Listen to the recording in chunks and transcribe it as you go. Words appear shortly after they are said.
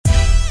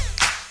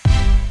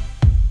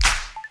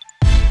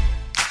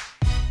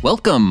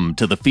Welcome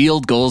to the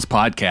Field Gulls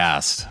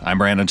Podcast. I'm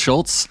Brandon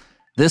Schultz.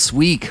 This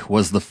week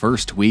was the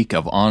first week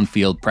of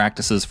on-field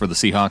practices for the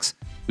Seahawks.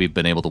 We've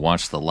been able to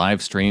watch the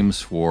live streams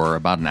for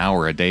about an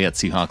hour a day at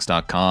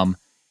Seahawks.com.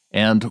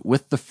 And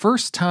with the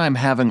first time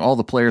having all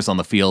the players on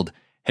the field,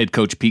 head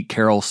coach Pete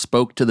Carroll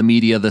spoke to the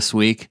media this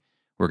week.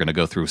 We're going to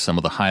go through some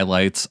of the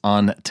highlights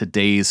on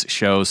today's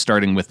show,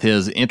 starting with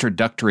his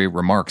introductory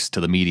remarks to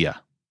the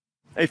media.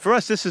 Hey, for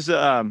us, this is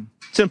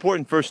it's an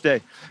important first day.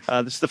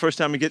 This is the first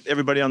time we get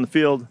everybody on the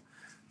field at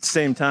the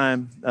same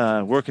time,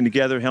 working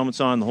together, helmets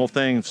on, the whole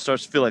thing. It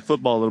starts to feel like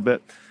football a little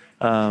bit.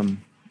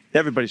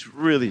 Everybody's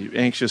really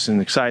anxious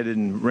and excited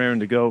and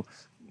raring to go.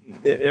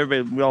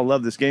 We all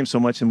love this game so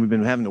much, and we've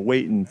been having to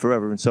wait and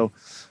so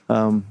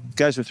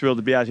guys are thrilled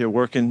to be out here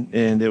working,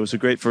 and it was a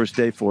great first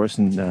day for us.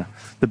 And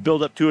the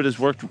build-up to it has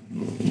worked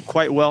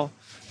quite well.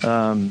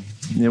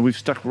 We've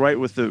stuck right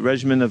with the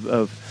regimen of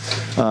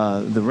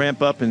the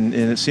ramp up, and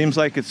it seems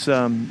like it's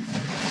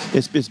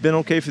been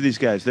okay for these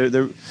guys.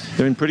 They're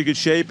in pretty good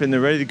shape and they're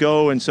ready to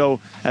go. And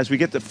so as we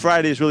get to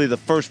Friday is really the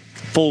first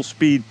full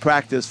speed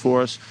practice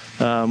for us.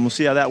 We'll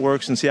see how that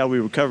works and see how we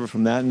recover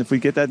from that. And if we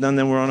get that done,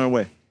 then we're on our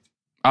way.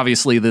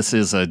 Obviously, this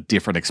is a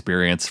different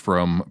experience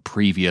from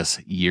previous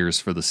years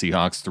for the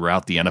Seahawks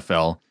throughout the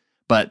NFL.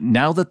 But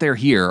now that they're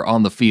here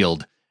on the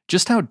field,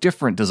 just how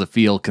different does it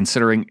feel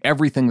considering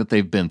everything that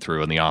they've been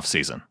through in the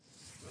offseason?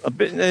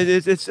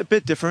 It's a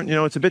bit different.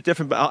 It's a bit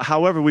different. But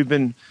however, we've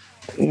been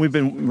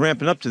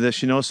ramping up to this,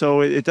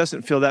 so it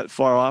doesn't feel that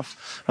far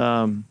off.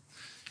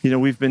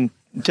 We've been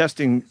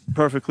testing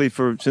perfectly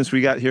since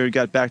we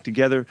got back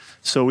together.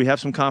 So we have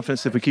some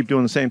confidence if we keep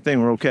doing the same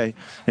thing, we're okay.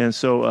 And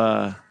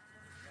so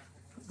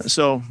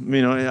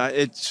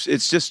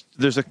it's just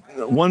there's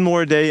one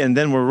more day and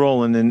then we're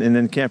rolling and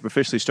then camp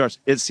officially starts.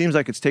 It seems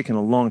like it's taken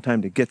a long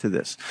time to get to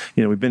this.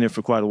 We've been here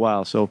for quite a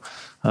while. So,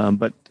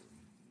 but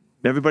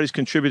everybody's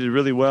contributed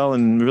really well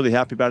and really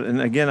happy about it.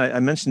 And again, I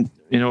mentioned,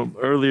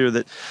 earlier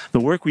that the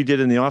work we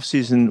did in the off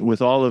season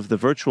with all of the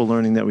virtual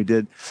learning that we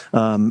did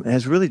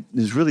has really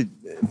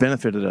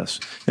benefited us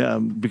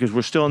because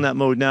we're still in that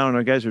mode now and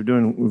our guys are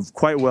doing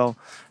quite well.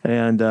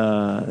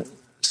 And,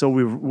 so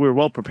we're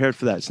well prepared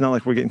for that. It's not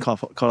like we're getting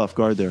caught off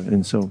guard there.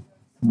 And so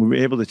we were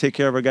able to take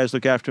care of our guys,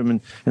 look after them,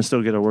 and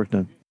still get our work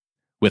done.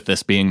 With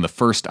this being the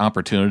first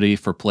opportunity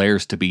for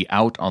players to be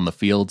out on the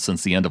field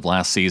since the end of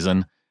last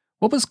season,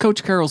 what was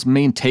Coach Carroll's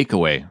main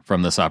takeaway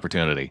from this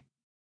opportunity?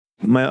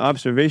 My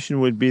observation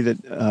would be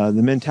that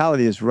the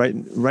mentality is right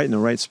in the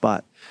right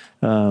spot.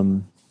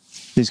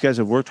 These guys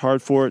have worked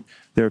hard for it.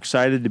 They're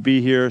excited to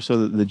be here, so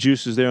that the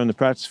juice is there on the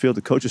practice field.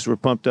 The coaches were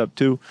pumped up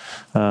too.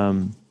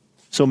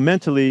 So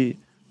mentally,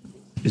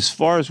 as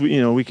far as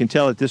we can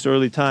tell at this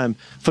early time,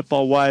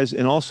 football-wise,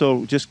 and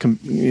also just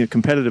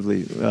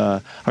competitively,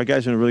 our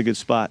guys are in a really good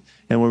spot,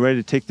 and we're ready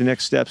to take the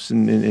next steps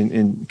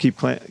and keep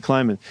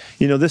climbing.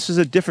 This is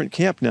a different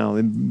camp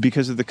now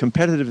because of the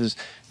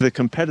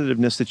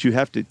competitiveness that you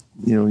have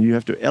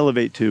to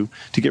elevate to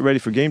get ready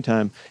for game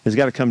time has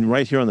got to come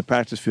right here on the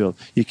practice field.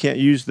 You can't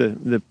use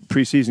the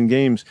preseason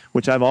games,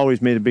 which I've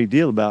always made a big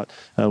deal about.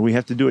 We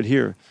have to do it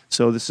here.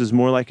 So this is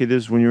more like it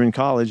is when you're in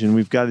college, and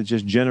we've got to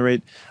just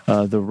generate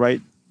the right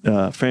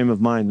frame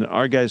of mind.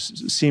 Our guys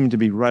seem to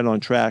be right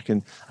on track,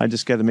 and I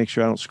just got to make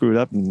sure I don't screw it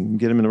up and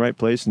get them in the right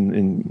place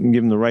and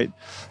give them the right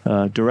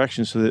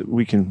direction so that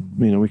we can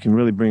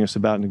really bring us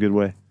about in a good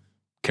way.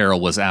 Carroll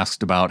was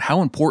asked about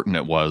how important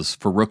it was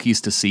for rookies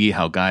to see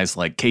how guys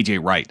like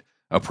KJ Wright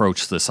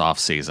approach this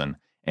offseason,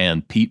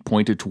 and Pete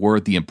pointed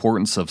toward the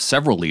importance of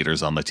several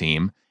leaders on the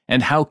team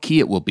and how key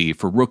it will be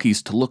for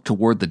rookies to look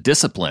toward the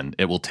discipline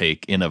it will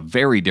take in a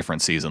very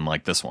different season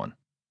like this one.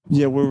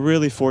 Yeah, we're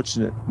really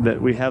fortunate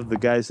that we have the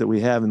guys that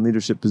we have in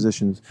leadership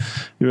positions.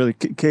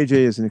 KJ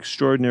is an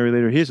extraordinary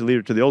leader. He's a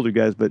leader to the older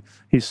guys, but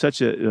he's such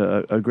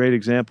a great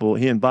example.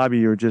 He and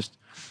Bobby are just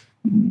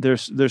they're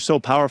so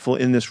powerful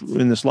in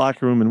this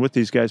locker room and with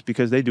these guys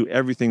because they do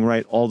everything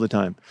right all the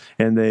time,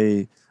 and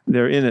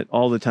they're in it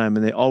all the time,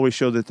 and they always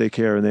show that they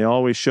care, and they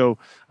always show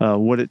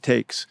what it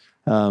takes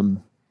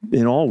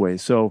in all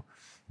ways. So,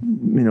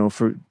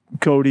 for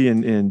Cody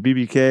and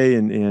BBK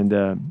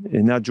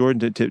and now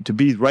Jordan to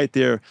be right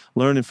there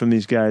learning from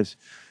these guys,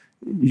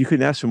 you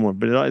couldn't ask for more.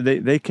 But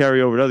they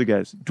carry over to other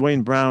guys.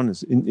 Dwayne Brown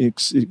is a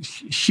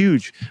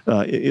huge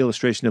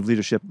illustration of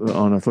leadership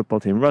on our football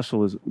team.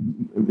 Russell is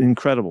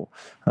incredible.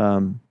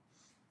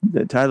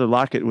 Tyler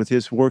Lockett with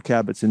his work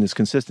habits and his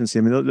consistency.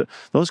 I mean,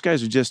 those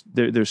guys are just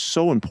they're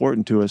so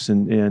important to us,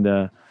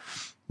 and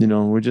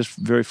we're just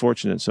very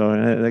fortunate. So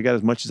I got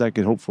as much as I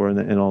could hope for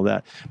and all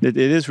that. It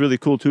is really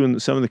cool, too,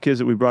 and some of the kids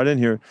that we brought in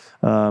here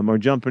are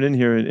jumping in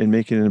here and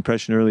making an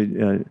impression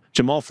early.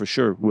 Jamal for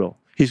sure will.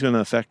 He's going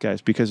to affect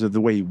guys because of the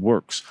way he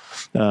works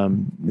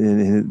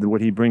and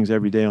what he brings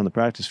every day on the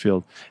practice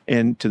field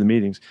and to the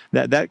meetings.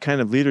 That kind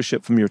of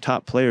leadership from your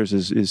top players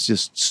is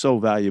just so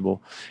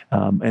valuable,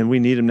 and we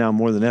need them now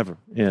more than ever.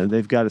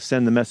 They've got to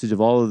send the message of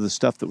all of the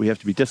stuff that we have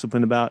to be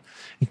disciplined about,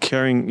 and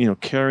carrying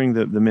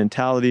the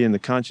mentality and the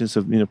conscience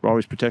of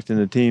always protecting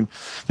the team,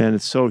 and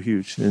it's so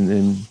huge,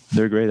 and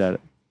they're great at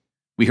it.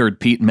 We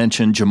heard Pete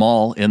mention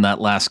Jamal in that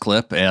last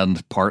clip,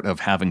 and part of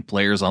having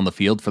players on the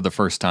field for the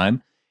first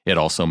time, it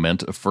also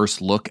meant a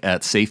first look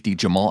at safety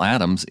Jamal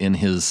Adams in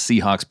his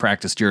Seahawks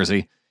practice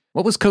jersey.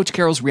 What was Coach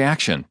Carroll's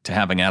reaction to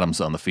having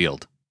Adams on the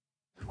field?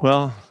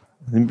 Well,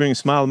 he brings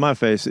a smile to my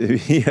face.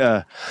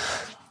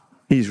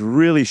 He's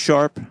really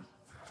sharp.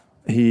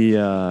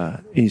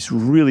 He's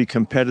really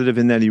competitive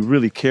in that he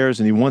really cares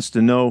and he wants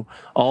to know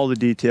all the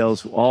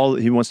details.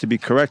 He wants to be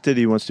corrected.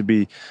 He wants to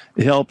be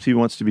helped. He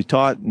wants to be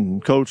taught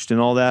and coached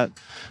and all that.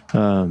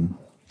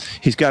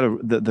 He's got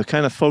the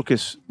kind of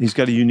focus. He's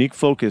got a unique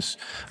focus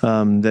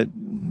that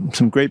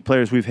some great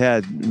players we've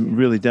had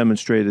really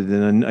demonstrated,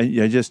 and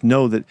I just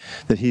know that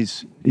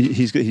he's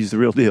the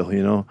real deal.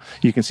 You know,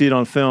 you can see it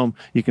on film.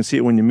 You can see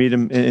it when you meet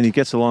him, and he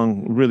gets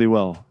along really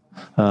well.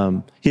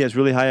 He has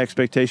really high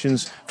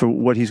expectations for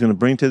what he's going to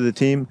bring to the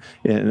team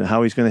and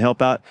how he's going to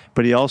help out.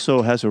 But he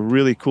also has a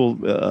really cool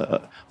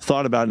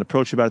thought about and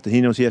approach about it that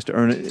he knows he has to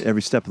earn it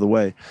every step of the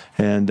way.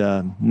 And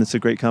it's a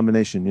great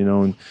combination, you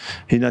know. And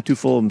he's not too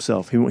full of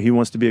himself. He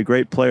wants to be a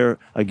great player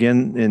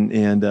again,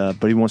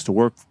 but he wants to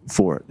work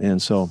for it.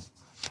 And so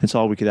it's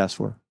all we could ask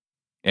for.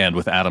 And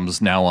with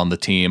Adams now on the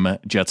team,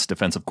 Jets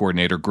defensive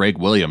coordinator Greg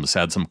Williams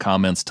had some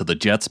comments to the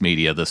Jets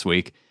media this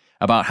week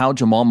about how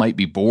Jamal might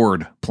be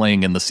bored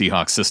playing in the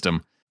Seahawks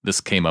system.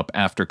 This came up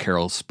after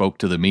Carroll spoke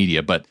to the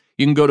media, but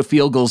you can go to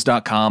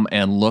fieldgoals.com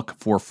and look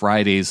for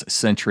Friday's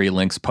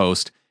CenturyLinks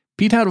post.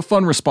 Pete had a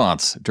fun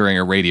response during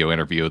a radio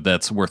interview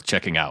that's worth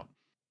checking out.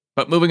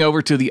 But moving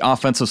over to the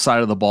offensive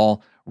side of the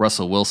ball,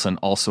 Russell Wilson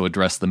also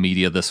addressed the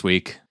media this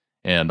week,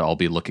 and I'll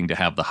be looking to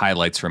have the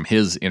highlights from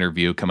his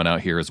interview coming out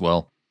here as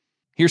well.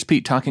 Here's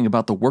Pete talking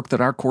about the work that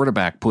our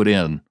quarterback put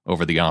in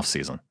over the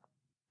offseason.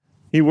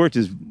 He worked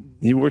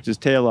his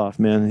tail off,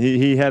 man.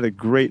 He had a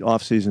great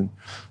offseason.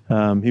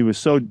 He was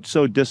so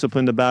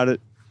disciplined about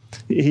it.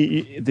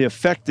 The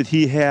effect that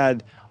he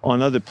had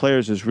on other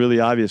players is really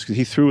obvious because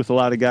he threw with a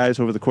lot of guys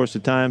over the course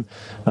of time,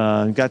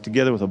 got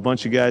together with a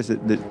bunch of guys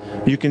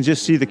that you can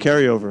just see the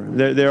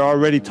carryover. They're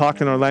already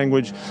talking our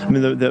language. I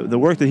mean, the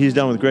work that he's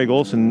done with Greg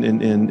Olsen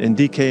and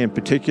DK in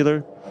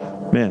particular,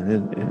 man,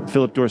 and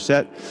Philip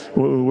Dorsett,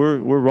 we're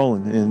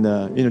rolling. And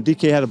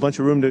DK had a bunch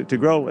of room to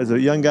grow as a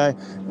young guy.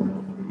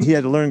 He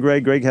had to learn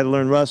Greg had to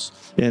learn Russ,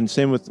 and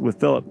same with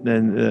Philip.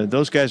 And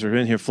those guys are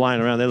in here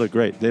flying around. They look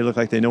great. They look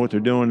like they know what they're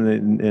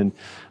doing, and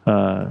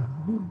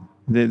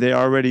they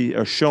already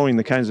are showing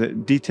the kinds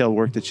of detail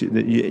work that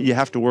you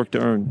have to work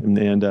to earn.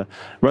 And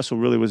Russell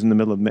really was in the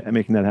middle of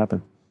making that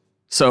happen.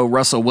 So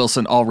Russell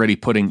Wilson already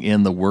putting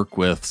in the work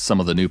with some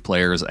of the new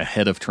players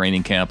ahead of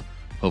training camp.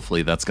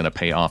 Hopefully that's going to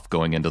pay off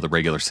going into the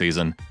regular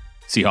season.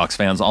 Seahawks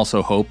fans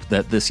also hope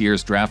that this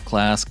year's draft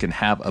class can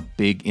have a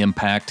big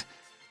impact.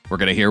 We're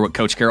going to hear what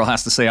Coach Carroll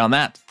has to say on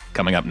that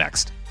coming up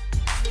next.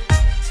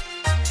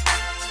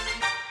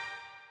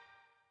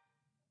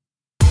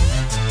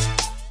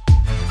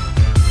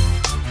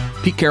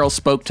 Pete Carroll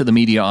spoke to the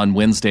media on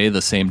Wednesday,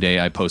 the same day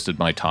I posted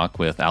my talk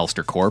with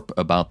Alistair Corp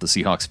about the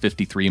Seahawks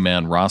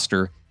 53-man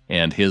roster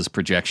and his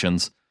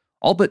projections.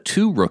 All but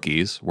 2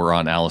 rookies were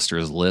on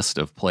Alistair's list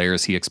of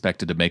players he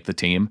expected to make the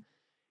team.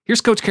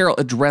 Here's Coach Carroll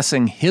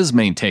addressing his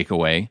main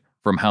takeaway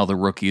from how the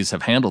rookies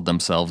have handled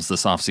themselves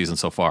this offseason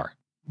so far.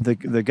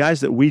 The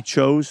guys that we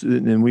chose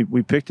and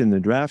we picked in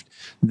the draft,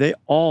 they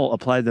all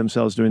applied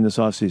themselves during this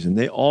offseason.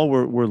 They all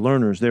were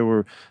learners. They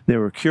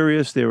were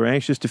curious. They were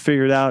anxious to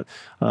figure it out.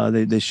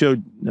 They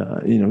showed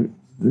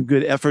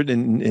good effort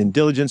and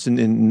diligence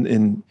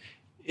and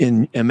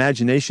in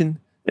imagination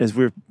as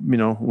we're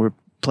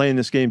playing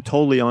this game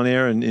totally on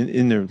air and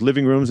in their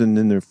living rooms and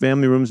in their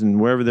family rooms and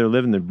wherever they're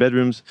living, their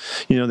bedrooms.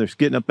 They're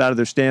getting up out of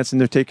their stance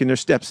and they're taking their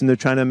steps and they're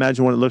trying to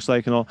imagine what it looks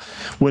like and all.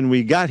 When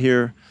we got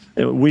here,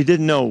 we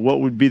didn't know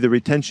what would be the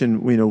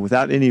retention,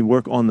 without any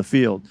work on the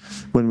field.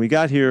 When we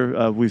got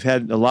here, we've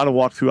had a lot of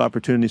walkthrough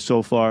opportunities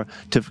so far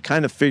to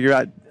kind of figure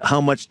out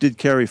how much did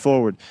carry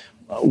forward.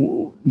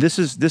 This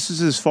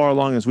is as far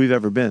along as we've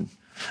ever been.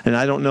 And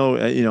I don't know,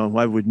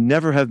 I would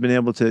never have been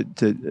able to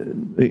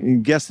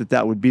guess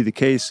that would be the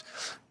case.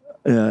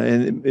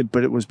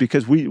 But it was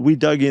because we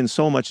dug in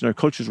so much and our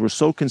coaches were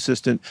so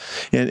consistent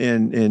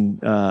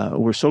and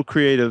were so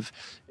creative.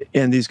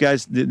 And these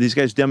guys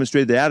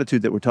demonstrated the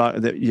attitude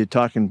that you're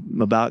talking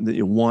about, that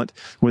you want,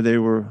 where they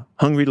were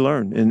hungry to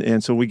learn.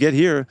 And so we get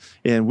here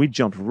and we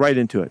jumped right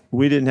into it.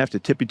 We didn't have to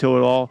tippy-toe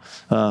at all.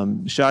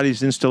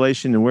 Shadi's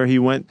installation and where he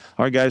went,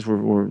 our guys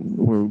were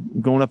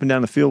going up and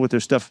down the field with their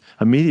stuff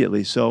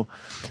immediately. So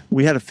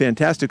we had a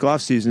fantastic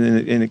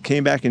offseason and it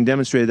came back and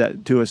demonstrated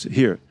that to us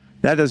here.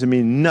 That doesn't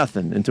mean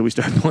nothing until we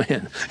start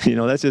playing.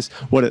 That's just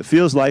what it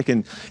feels like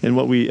and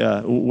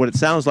what it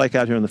sounds like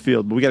out here on the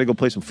field. But we got to go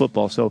play some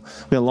football, so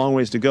we got a long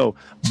ways to go.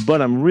 But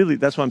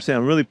that's what I'm saying.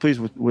 I'm really pleased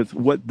with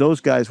what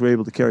those guys were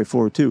able to carry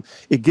forward too.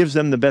 It gives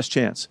them the best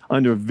chance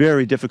under a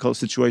very difficult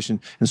situation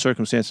and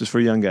circumstances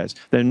for young guys.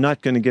 They're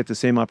not going to get the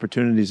same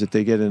opportunities that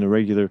they get in a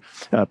regular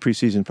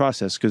preseason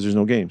process because there's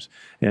no games,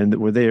 and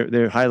where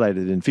they're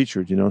highlighted and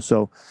featured.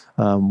 So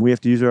we have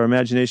to use our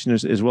imagination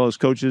as well as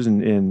coaches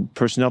and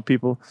personnel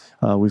people.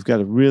 We've got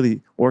to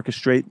really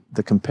orchestrate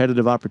the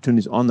competitive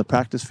opportunities on the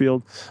practice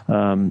field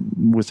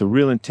with the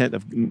real intent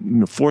of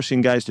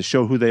forcing guys to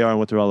show who they are and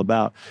what they're all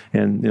about.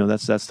 And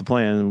that's the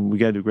plan, and we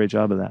got to do a great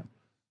job of that.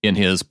 In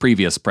his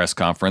previous press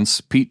conference,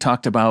 Pete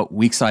talked about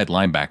weak side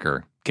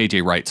linebacker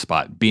KJ Wright's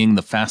spot being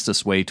the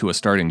fastest way to a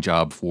starting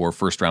job for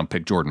first-round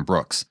pick Jordan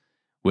Brooks.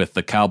 With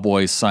the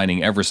Cowboys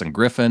signing Everson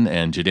Griffin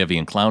and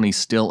Jadeveon Clowney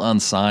still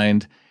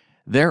unsigned,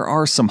 there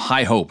are some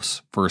high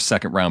hopes for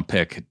second-round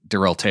pick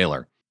Darrell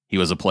Taylor. He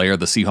was a player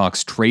the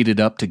Seahawks traded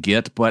up to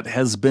get, but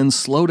has been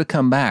slow to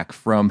come back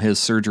from his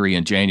surgery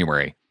in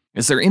January.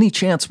 Is there any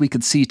chance we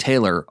could see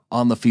Taylor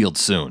on the field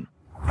soon?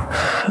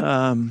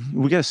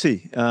 We got to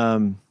see.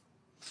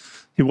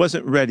 He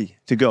wasn't ready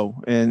to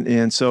go,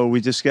 and so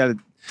we just got to.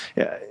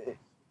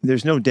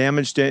 There's no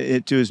damage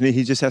to his knee.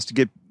 He just has to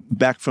get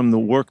back from the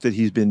work that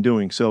he's been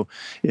doing. So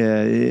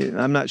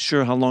I'm not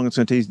sure how long it's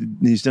going to take.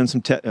 He's done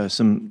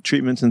some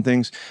treatments and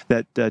things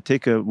that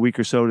take a week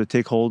or so to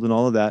take hold and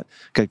all of that.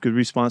 Got good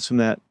response from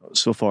that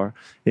so far.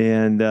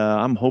 And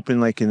I'm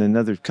hoping like in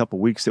another couple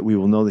weeks that we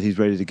will know that he's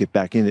ready to get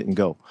back in it and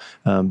go.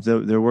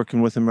 They're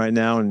working with him right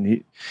now,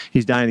 and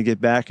he's dying to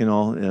get back and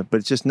all, but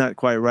it's just not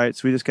quite right.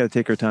 So we just got to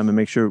take our time and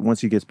make sure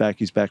once he gets back,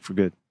 he's back for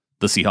good.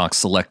 The Seahawks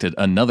selected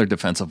another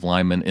defensive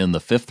lineman in the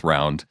 5th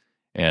round,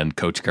 and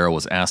Coach Carroll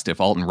was asked if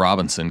Alton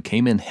Robinson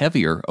came in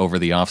heavier over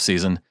the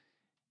offseason.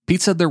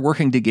 Pete said they're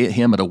working to get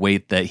him at a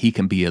weight that he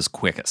can be his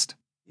quickest.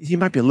 He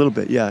might be a little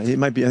bit, yeah. He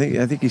might be.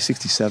 I think he's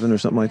 67 or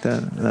something like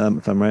that.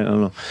 If I'm right, I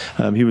don't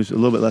know. He was a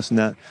little bit less than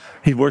that.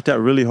 He worked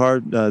out really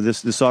hard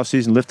this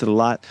offseason, lifted a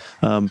lot.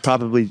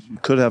 Probably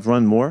could have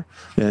run more,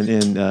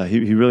 and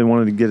he really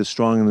wanted to get as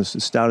strong and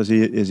as stout as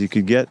he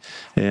could get.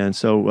 And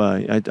so,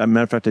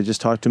 matter of fact, I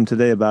just talked to him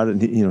today about it.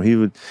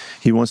 And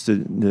he wants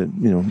to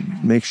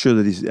make sure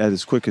that he's at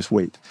his quickest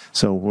weight.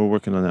 So we're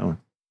working on that one.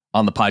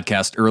 On the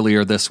podcast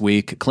earlier this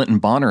week, Clinton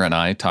Bonner and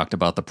I talked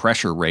about the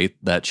pressure rate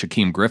that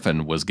Shaquem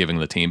Griffin was giving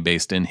the team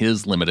based in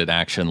his limited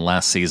action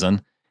last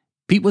season.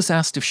 Pete was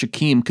asked if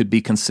Shaquem could be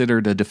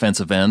considered a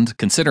defensive end,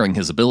 considering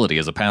his ability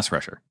as a pass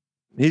rusher.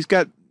 He's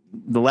got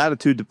the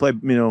latitude to play,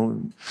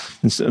 in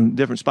some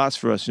different spots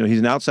for us. He's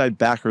an outside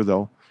backer,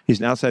 though. He's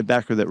an outside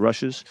backer that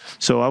rushes.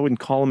 So I wouldn't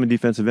call him a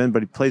defensive end,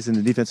 but he plays in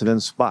the defensive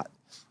end spot.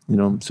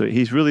 So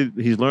he's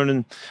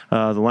learning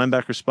the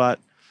linebacker spot,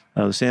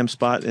 the Sam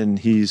spot, and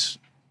he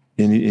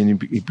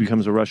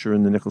becomes a rusher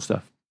in the nickel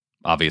stuff.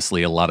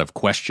 Obviously, a lot of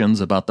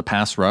questions about the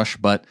pass rush,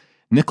 but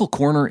nickel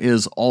corner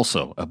is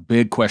also a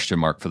big question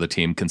mark for the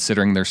team,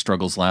 considering their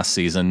struggles last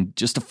season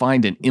just to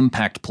find an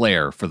impact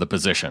player for the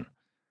position.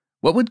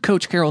 What would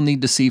Coach Carroll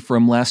need to see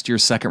from last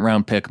year's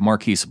second-round pick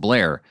Marquise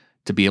Blair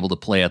to be able to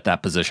play at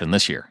that position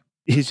this year?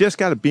 He's just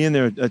got to be in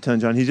there a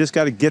ton, John. He's just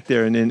got to get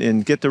there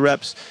and get the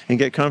reps and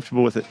get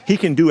comfortable with it. He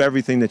can do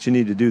everything that you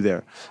need to do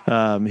there.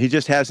 He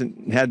just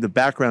hasn't had the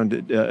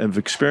background of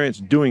experience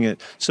doing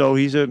it. So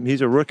he's a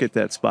rook at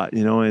that spot,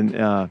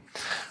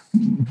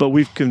 but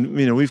we've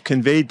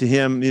conveyed to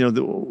him,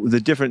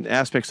 the different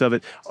aspects of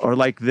it are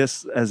like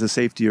this as a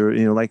safety, or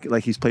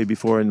like he's played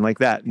before and like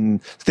that,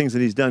 and things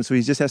that he's done. So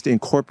he just has to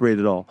incorporate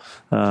it all.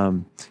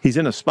 He's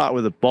in a spot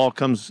where the ball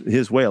comes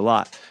his way a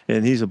lot,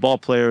 and he's a ball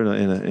player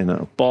and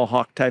a ball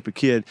hawk type of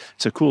kid.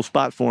 It's a cool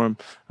spot for him.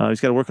 He's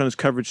got to work on his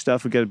coverage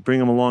stuff. We've got to bring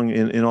him along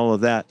in all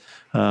of that,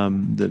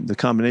 the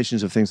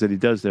combinations of things that he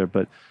does there.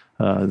 But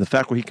the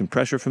fact where he can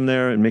pressure from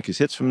there and make his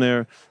hits from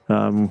there,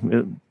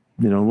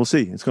 we'll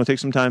see. It's going to take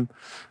some time.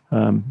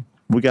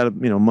 We got a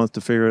month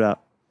to figure it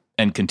out.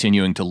 And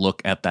continuing to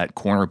look at that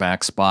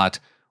cornerback spot,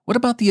 what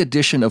about the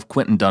addition of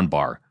Quinton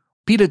Dunbar?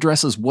 Pete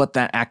addresses what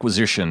that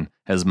acquisition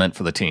has meant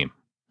for the team.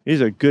 He's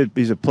a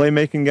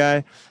playmaking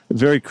guy,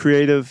 very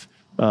creative,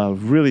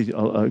 really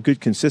a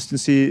good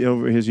consistency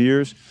over his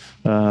years.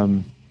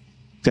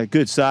 Got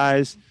good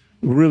size,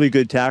 really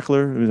good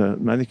tackler.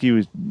 I think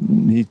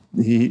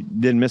he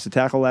didn't miss a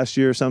tackle last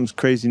year or some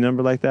crazy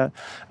number like that.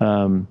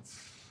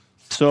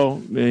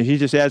 So he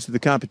just adds to the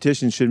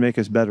competition, should make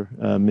us better.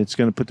 It's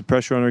going to put the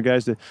pressure on our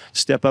guys to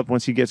step up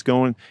once he gets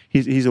going.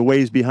 He's a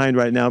ways behind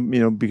right now,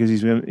 because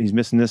he's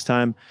missing this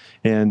time,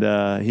 and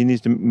he needs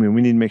to.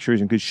 We need to make sure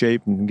he's in good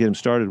shape and get him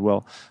started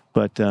well.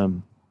 But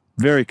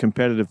very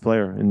competitive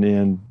player,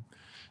 and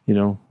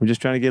we're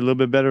just trying to get a little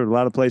bit better at a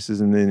lot of places,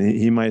 and then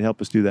he might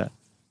help us do that.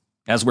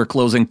 As we're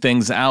closing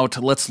things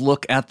out, let's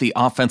look at the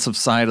offensive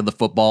side of the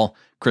football.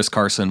 Chris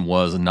Carson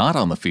was not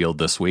on the field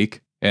this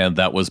week, and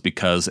that was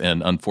because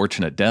an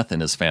unfortunate death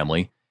in his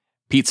family.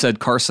 Pete said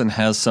Carson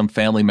has some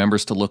family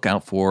members to look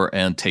out for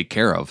and take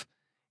care of.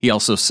 He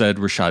also said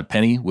Rashad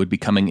Penny would be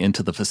coming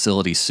into the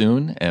facility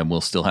soon and will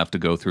still have to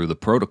go through the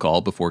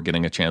protocol before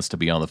getting a chance to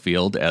be on the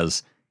field,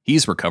 as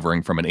he's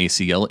recovering from an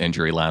ACL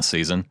injury last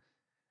season.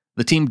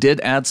 The team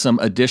did add some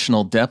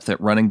additional depth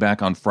at running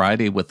back on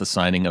Friday with the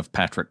signing of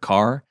Patrick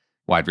Carr.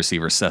 Wide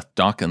receiver Seth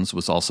Dawkins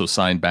was also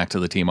signed back to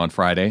the team on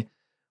Friday.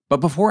 But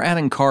before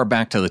adding Carr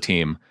back to the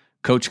team,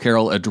 Coach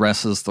Carroll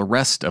addresses the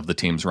rest of the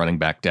team's running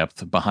back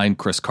depth behind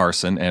Chris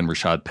Carson and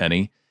Rashad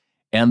Penny,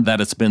 and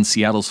that it's been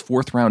Seattle's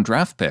 4th-round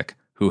draft pick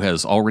who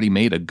has already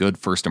made a good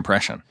first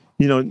impression.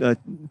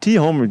 T.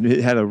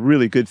 Homer had a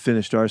really good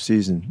finish to our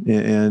season,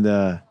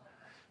 and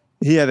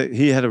he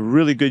had a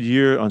really good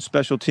year on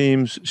special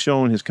teams,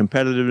 showing his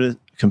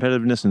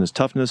competitiveness and his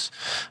toughness.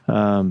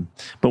 But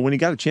when he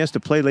got a chance to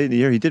play late in the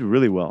year, he did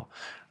really well.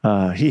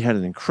 He had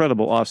an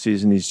incredible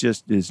offseason. He's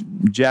just as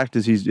jacked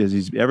as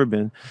he's ever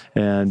been,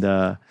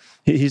 and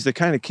he's the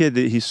kind of kid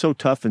that he's so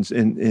tough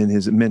and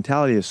his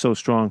mentality is so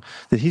strong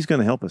that he's going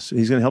to help us.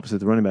 He's going to help us at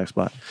the running back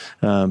spot.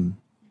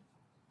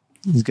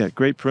 He's got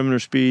great perimeter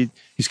speed.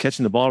 He's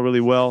catching the ball really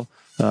well.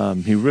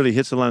 He really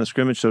hits the line of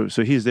scrimmage, so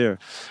he's there.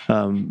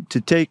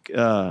 To take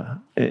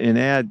and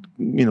add,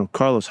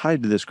 Carlos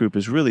Hyde to this group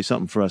is really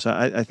something for us.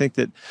 I think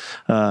that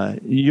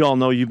you all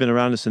know, you've been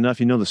around us enough.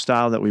 You know the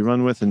style that we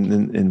run with,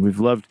 and we've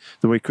loved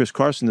the way Chris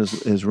Carson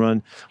has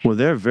run. Well,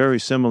 they're very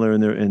similar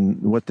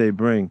in what they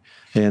bring,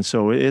 and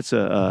so it's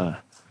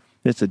a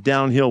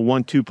downhill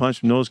 1-2 punch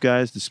from those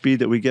guys. The speed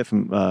that we get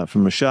from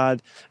Rashad,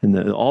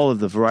 and all of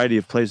the variety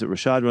of plays that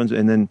Rashad runs,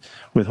 and then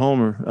with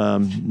Homer,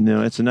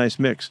 it's a nice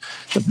mix.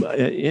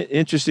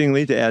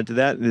 Interestingly, to add to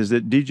that is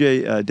that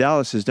DJ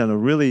Dallas has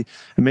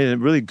made a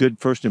really good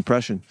first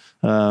impression.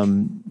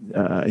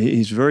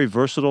 He's very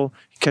versatile.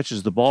 He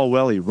catches the ball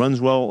well. He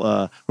runs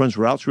well, runs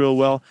routes real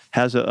well,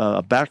 has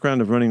a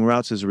background of running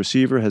routes as a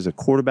receiver, has a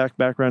quarterback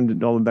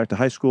background all the way back to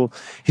high school.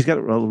 He's got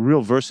a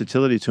real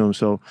versatility to him.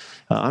 So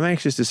I'm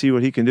anxious to see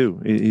what he can do.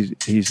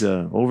 He's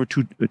over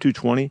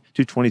 220,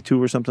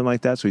 222 or something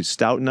like that. So he's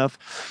stout enough.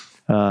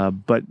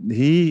 But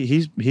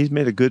he's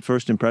made a good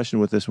first impression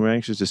with us. We're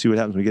anxious to see what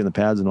happens when we get in the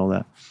pads and all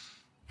that.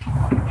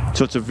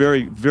 So it's a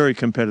very, very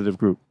competitive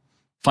group.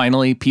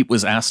 Finally, Pete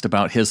was asked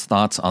about his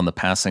thoughts on the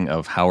passing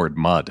of Howard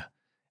Mudd.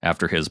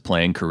 After his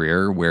playing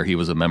career, where he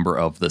was a member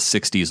of the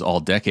 60s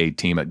All-Decade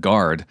team at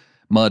guard,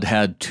 Mudd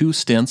had 2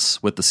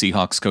 stints with the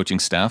Seahawks coaching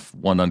staff,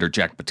 one under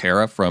Jack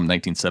Patera from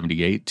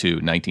 1978 to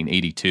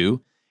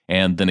 1982,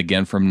 and then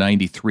again from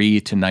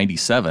 93 to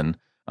 97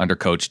 under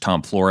coach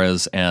Tom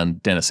Flores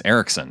and Dennis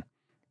Erickson.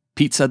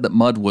 Pete said that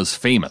Mudd was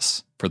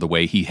famous for the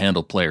way he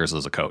handled players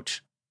as a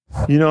coach.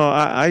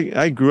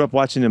 I grew up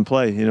watching him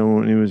play,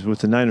 when he was with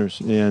the Niners.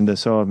 And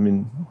so,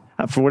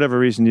 for whatever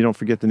reason, you don't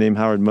forget the name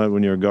Howard Mudd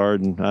when you're a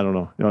guard. And I don't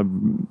know, I've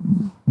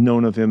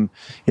known of him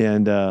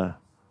and,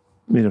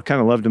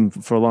 kind of loved him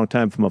for a long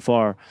time from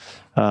afar.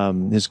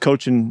 His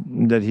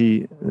coaching that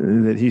he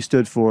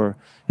stood for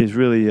is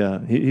really,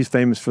 he's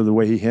famous for the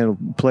way he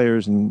handled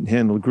players and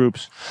handled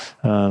groups.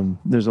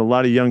 There's a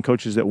lot of young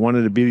coaches that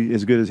wanted to be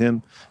as good as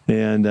him.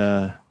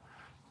 And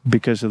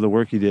because of the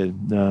work he did.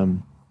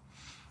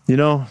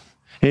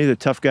 He's a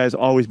tough guy. He's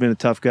always been a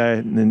tough guy,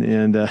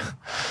 and I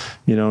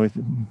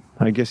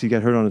guess he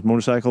got hurt on his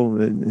motorcycle.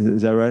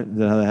 Is that right? Is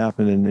that how that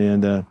happened?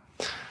 And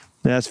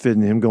that's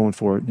fitting him going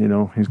for it.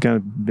 He's kind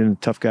of been a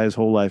tough guy his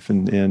whole life,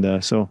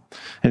 and so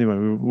anyway,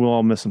 we'll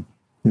all miss him.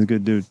 He's a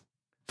good dude.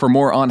 For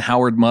more on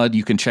Howard Mudd,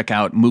 you can check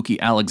out Mookie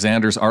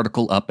Alexander's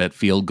article up at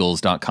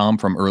fieldgoals.com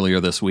from earlier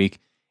this week.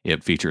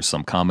 It features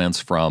some comments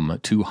from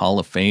 2 Hall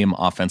of Fame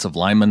offensive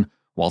linemen,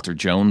 Walter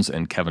Jones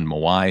and Kevin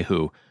Mawai,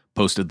 who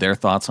posted their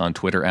thoughts on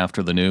Twitter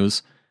after the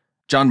news.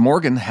 John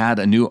Morgan had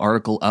a new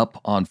article up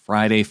on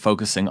Friday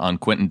focusing on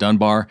Quentin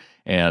Dunbar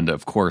and,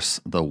 of course,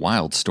 the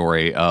wild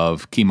story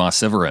of Kemah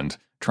Siverand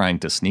trying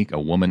to sneak a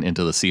woman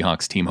into the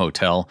Seahawks team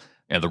hotel.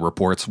 And the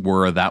reports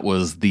were that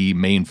was the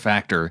main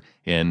factor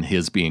in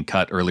his being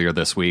cut earlier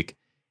this week.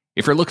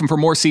 If you're looking for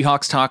more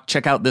Seahawks talk,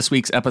 check out this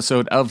week's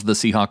episode of the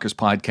Seahawkers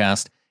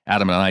podcast.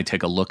 Adam and I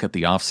take a look at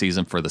the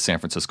offseason for the San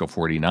Francisco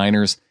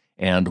 49ers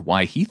and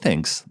why he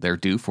thinks they're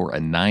due for a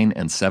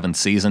 9-7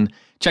 season.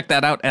 Check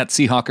that out at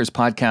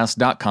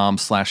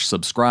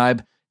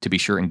SeahawkersPodcast.com/subscribe to be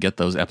sure and get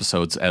those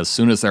episodes as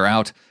soon as they're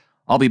out.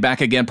 I'll be back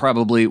again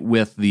probably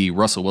with the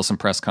Russell Wilson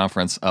press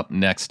conference up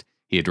next.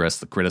 He addressed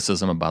the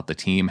criticism about the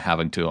team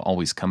having to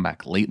always come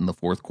back late in the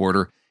fourth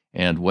quarter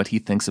and what he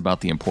thinks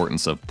about the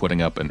importance of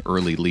putting up an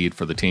early lead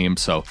for the team.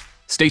 So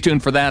stay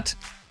tuned for that.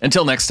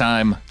 Until next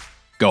time,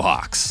 go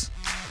Hawks.